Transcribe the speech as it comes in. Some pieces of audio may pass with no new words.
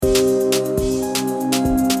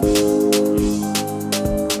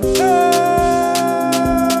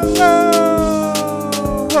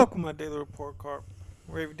my daily report card,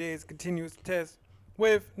 where every day is a continuous test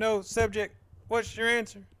with no subject. What's your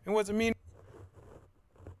answer? And what's it mean?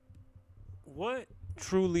 What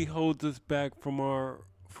truly holds us back from our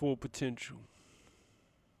full potential?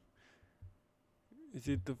 Is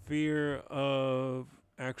it the fear of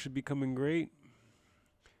actually becoming great?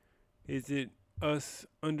 Is it us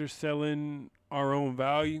underselling our own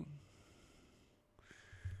value?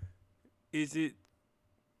 Is it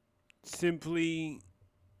simply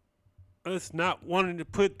us not wanting to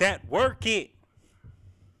put that work in?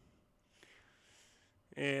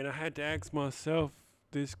 And I had to ask myself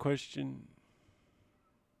this question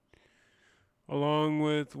along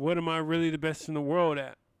with what am I really the best in the world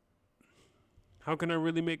at? How can I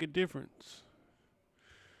really make a difference?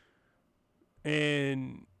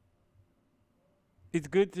 And it's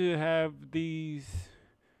good to have these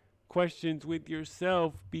questions with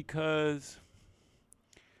yourself because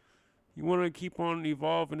you want to keep on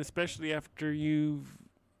evolving, especially after you've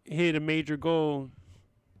hit a major goal.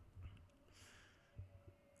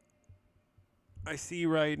 I see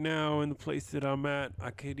right now in the place that I'm at,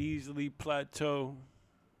 I could easily plateau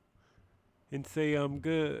and say I'm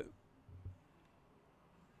good.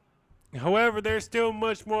 However, there's still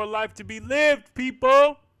much more life to be lived,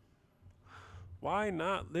 people. Why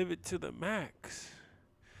not live it to the max?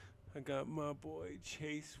 I got my boy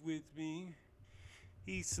Chase with me.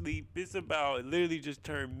 He sleep. It's about it literally just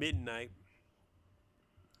turned midnight.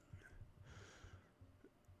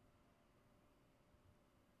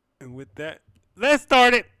 And with that, let's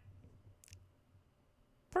start it.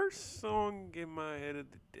 First song in my head of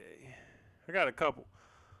the day. I got a couple.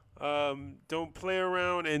 Don't Play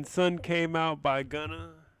Around and Sun Came Out by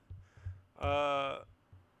Gunna. Uh,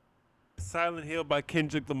 Silent Hill by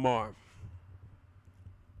Kendrick Lamar.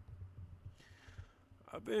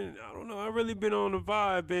 I don't know, I've really been on a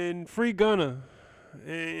vibe and free Gunna.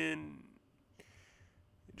 And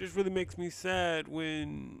it just really makes me sad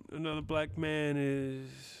when another black man is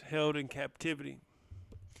held in captivity.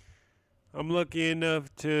 I'm lucky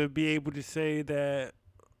enough to be able to say that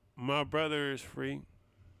my brother is free.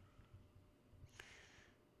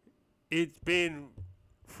 It's been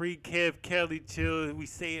free Kev Kelly till we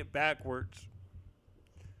say it backwards.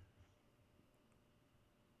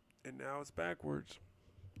 And now it's backwards.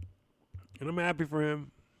 And I'm happy for him.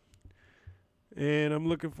 And I'm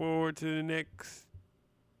looking forward to the next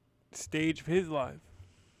stage of his life.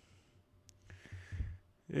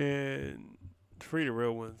 And free the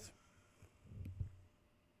real ones.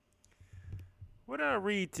 What did I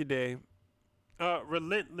read today?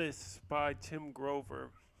 Relentless by Tim Grover,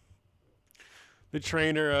 the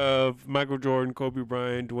trainer of Michael Jordan, Kobe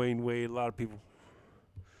Bryant, Dwayne Wade, a lot of people.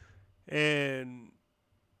 And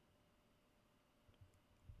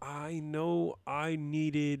I know I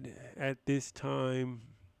needed at this time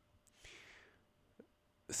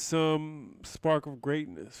some spark of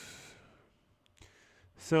greatness,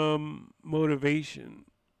 some motivation.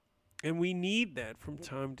 And we need that from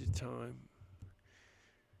time to time.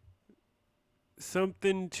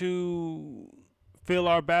 Something to fill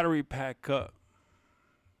our battery pack up,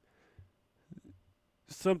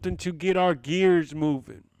 something to get our gears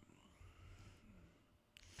moving.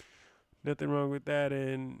 Nothing wrong with that.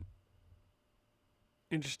 And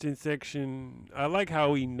interesting section. I like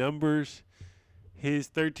how he numbers his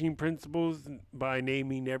 13 principles by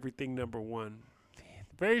naming everything number one.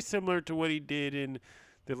 Very similar to what he did in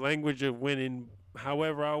The Language of Winning.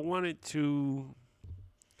 However, I wanted to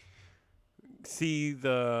see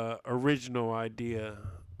the original idea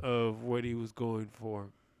of what he was going for.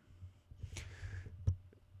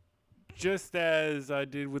 Just as I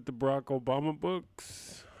did with the Barack Obama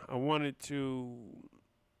books, I wanted to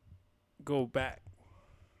go back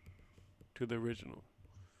to the original.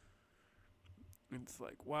 It's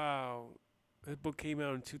like, wow, that book came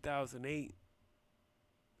out in 2008.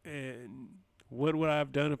 And what would I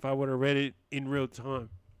have done if I would have read it in real time?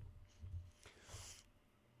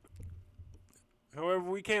 However,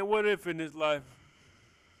 we can't what if in this life.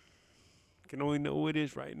 Can only know what it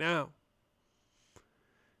is right now.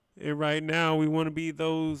 And right now, we want to be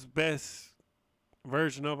those best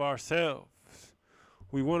version of ourselves.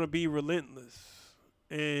 We want to be relentless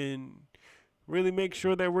and really make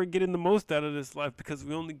sure that we're getting the most out of this life because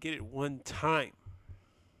we only get it one time.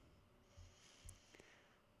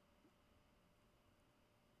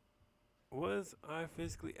 Was I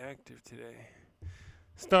physically active today?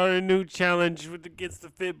 Started a new challenge with against the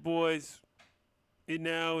Fit Boys. And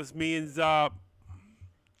now it's me and Zob.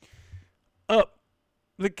 Up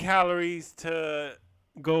the calories to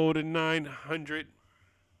go to 900.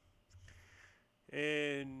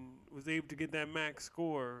 And was able to get that max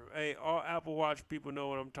score. Hey, all Apple Watch people know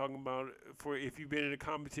what I'm talking about. For if you've been in a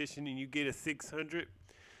competition and you get a 600,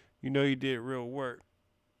 you know you did real work.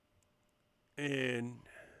 And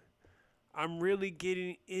I'm really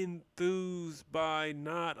getting enthused by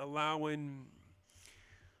not allowing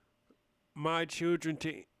my children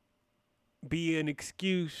to be an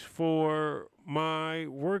excuse for my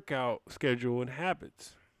workout schedule and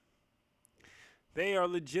habits. They are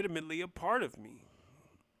legitimately a part of me.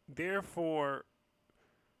 Therefore,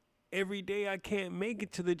 every day I can't make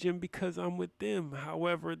it to the gym because I'm with them.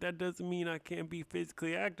 However, that doesn't mean I can't be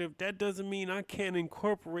physically active. That doesn't mean I can't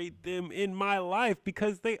incorporate them in my life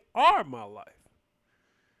because they are my life.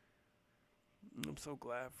 I'm so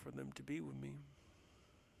glad for them to be with me.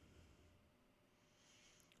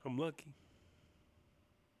 I'm lucky.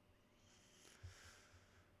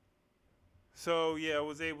 So yeah, I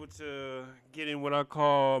was able to get in what I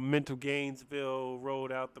call mental Gainesville,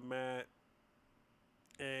 rolled out the mat,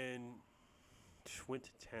 and just went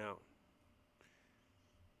to town.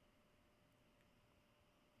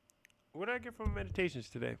 What did I get from meditations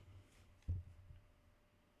today?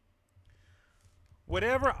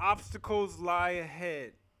 Whatever obstacles lie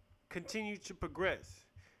ahead, continue to progress,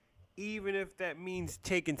 even if that means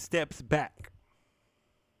taking steps back.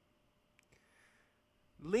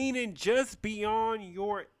 Leaning just beyond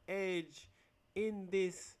your edge in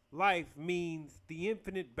this life means the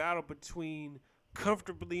infinite battle between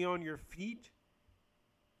comfortably on your feet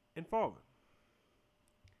and falling.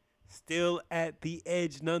 Still at the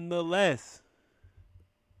edge nonetheless.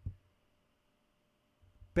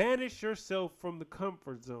 Banish yourself from the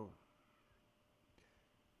comfort zone.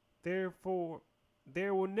 Therefore,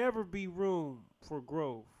 there will never be room for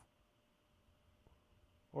growth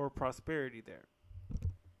or prosperity there.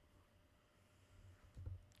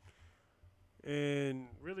 And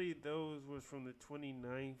really, those was from the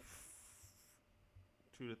 29th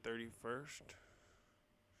to the 31st.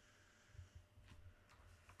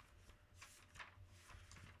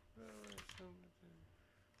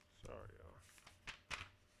 Sorry, y'all.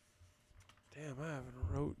 Damn, I haven't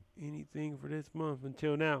wrote anything for this month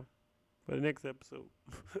until now. For the next episode.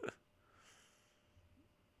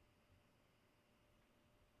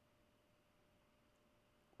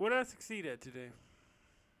 What did I succeed at today?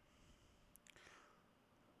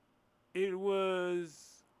 It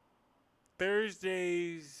was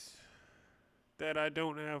Thursdays that I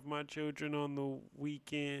don't have my children on the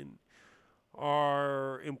weekend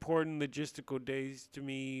are important logistical days to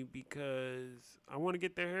me because I want to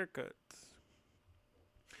get their haircuts.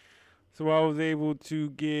 So I was able to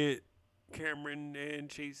get Cameron and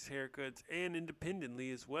Chase haircuts and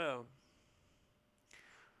independently as well.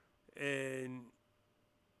 And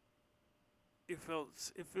it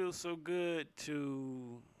feels so good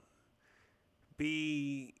to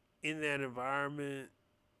be in that environment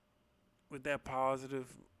with that positive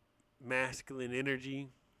masculine energy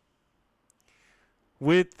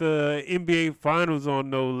with the NBA Finals on,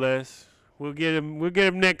 no less. We'll get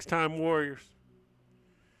him next time, Warriors.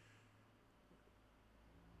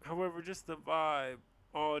 However, just the vibe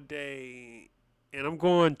all day, and I'm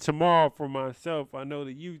going tomorrow for myself. I know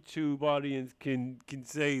the YouTube audience can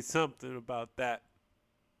say something about that.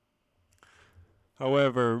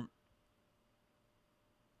 However,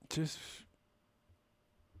 just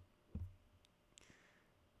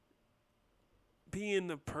being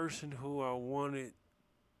the person who I wanted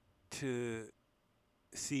to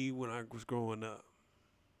see when I was growing up.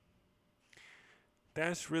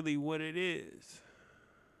 That's really what it is.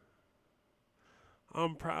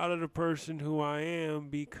 I'm proud of the person who I am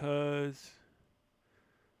because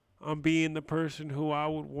I'm being the person who I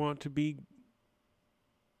would want to be.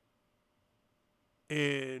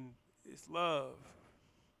 And it's love.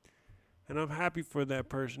 And I'm happy for that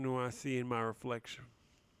person who I see in my reflection.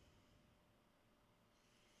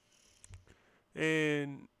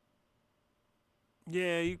 And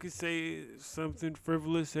yeah, you could say something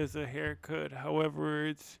frivolous as a haircut. However,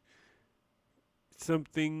 it's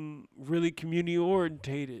something really community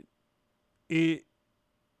orientated. It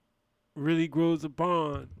really grows a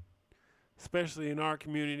bond, especially in our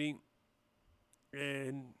community.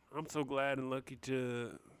 And I'm so glad and lucky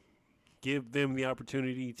to give them the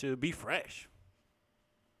opportunity to be fresh.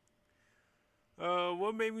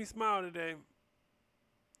 What made me smile today?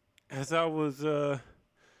 As I was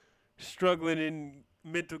struggling in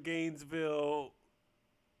mental Gainesville,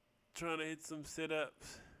 trying to hit some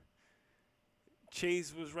sit-ups,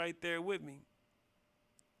 Chase was right there with me.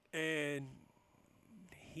 And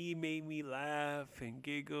he made me laugh and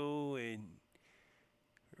giggle and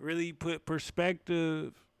really put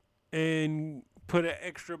perspective and put an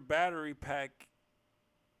extra battery pack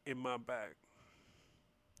in my back.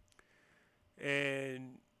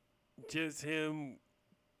 And just him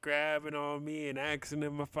grabbing on me and asking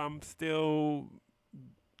him if I'm still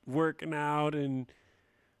working out, and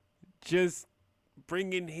just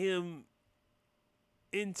bringing him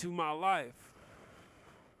into my life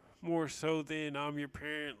more so than I'm your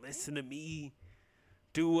parent, listen to me,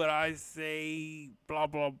 do what I say, blah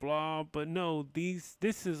blah blah. But no, this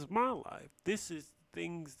is my life. This is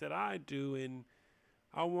things that I do, and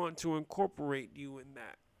I want to incorporate you in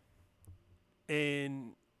that.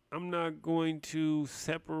 And I'm not going to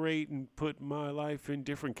separate and put my life in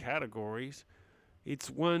different categories. It's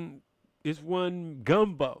one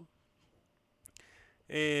gumbo.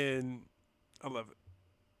 And I love it.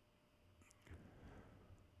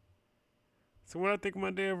 So what I think of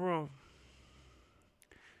my day overall?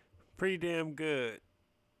 Pretty damn good.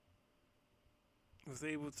 Was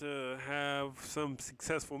able to have some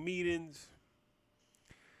successful meetings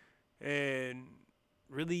and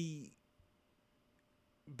really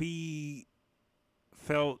be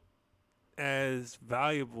felt as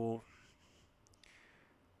valuable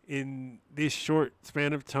in this short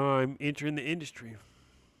span of time entering the industry.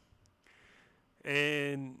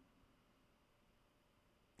 And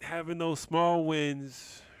having those small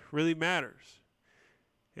wins really matters.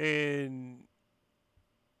 And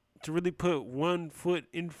to really put one foot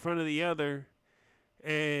in front of the other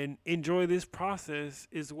and enjoy this process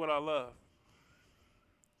is what I love.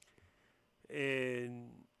 And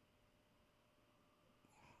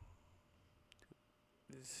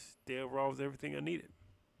this day overall was everything I needed.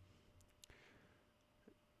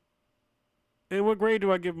 And what grade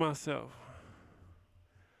do I give myself?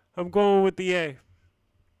 I'm going with the A.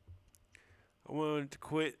 I wanted to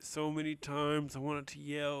quit so many times. I wanted to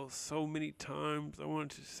yell so many times. I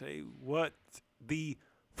wanted to say, what the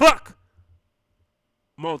fuck?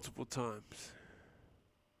 Multiple times.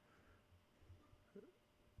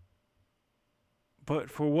 But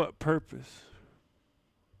for what purpose?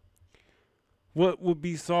 What would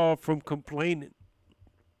be solved from complaining?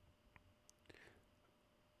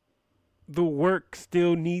 The work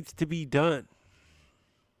still needs to be done.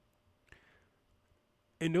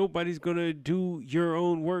 And nobody's going to do your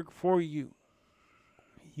own work for you.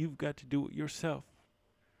 You've got to do it yourself.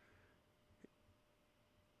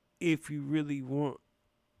 If you really want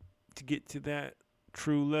to get to that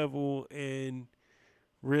true level and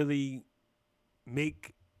really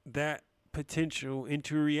make that potential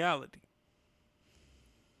into reality.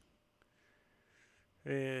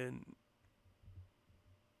 And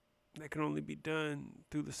that can only be done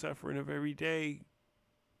through the suffering of every day,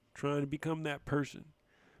 trying to become that person,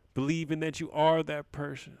 believing that you are that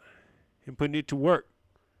person, and putting it to work.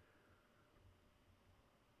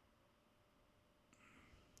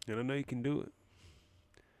 And I know you can do it.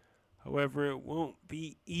 However, it won't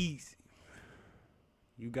be easy.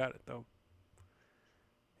 You got it, though.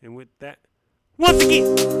 And with that, once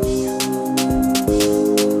again,